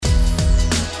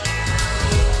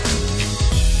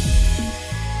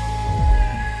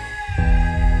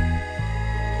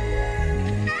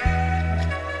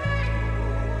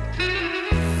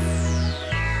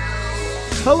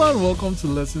Hello and welcome to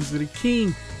Lessons with the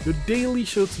King, your daily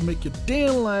show to make your day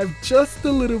in life just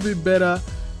a little bit better.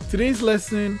 Today's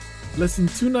lesson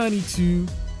 292,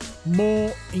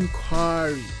 more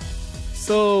inquiry.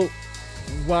 So,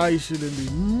 why you shouldn't be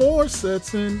more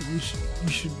certain, you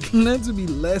should learn to be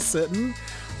less certain,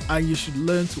 and you should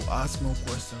learn to ask more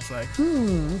questions like,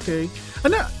 okay.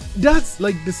 And that's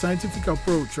like the scientific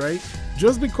approach, right?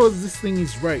 Just because this thing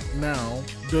is right now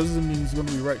doesn't mean it's going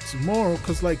to be right tomorrow,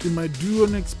 because like you might do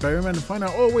an experiment and find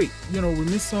out, oh wait, we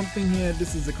missed something here,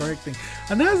 this is the correct thing.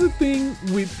 And that's the thing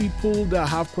with people that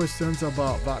have questions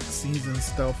about vaccines and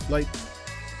stuff. Like,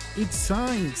 it's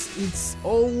science, it's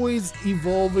always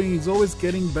evolving, it's always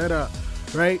getting better,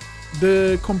 right?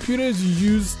 The computers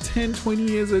you used 10-20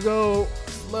 years ago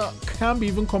can't be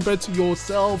even compared to your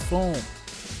cell phone.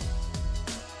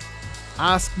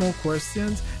 Ask more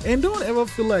questions, and don't ever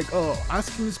feel like, oh,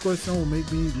 asking this question will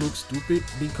make me look stupid,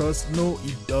 because no,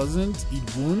 it doesn't,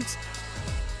 it won't.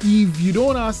 If you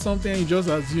don't ask something and you just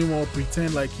assume or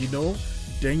pretend like you know,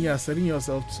 then you're setting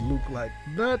yourself to look like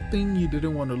that thing you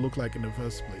didn't want to look like in the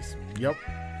first place. Yep,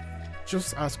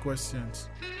 just ask questions.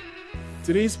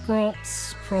 Today's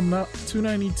prompts from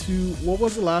 292. What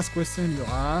was the last question you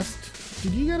asked?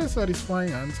 Did you get a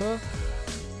satisfying answer?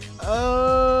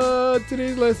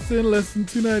 Today's lesson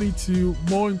 292,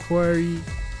 more inquiry.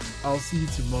 I'll see you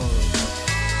tomorrow.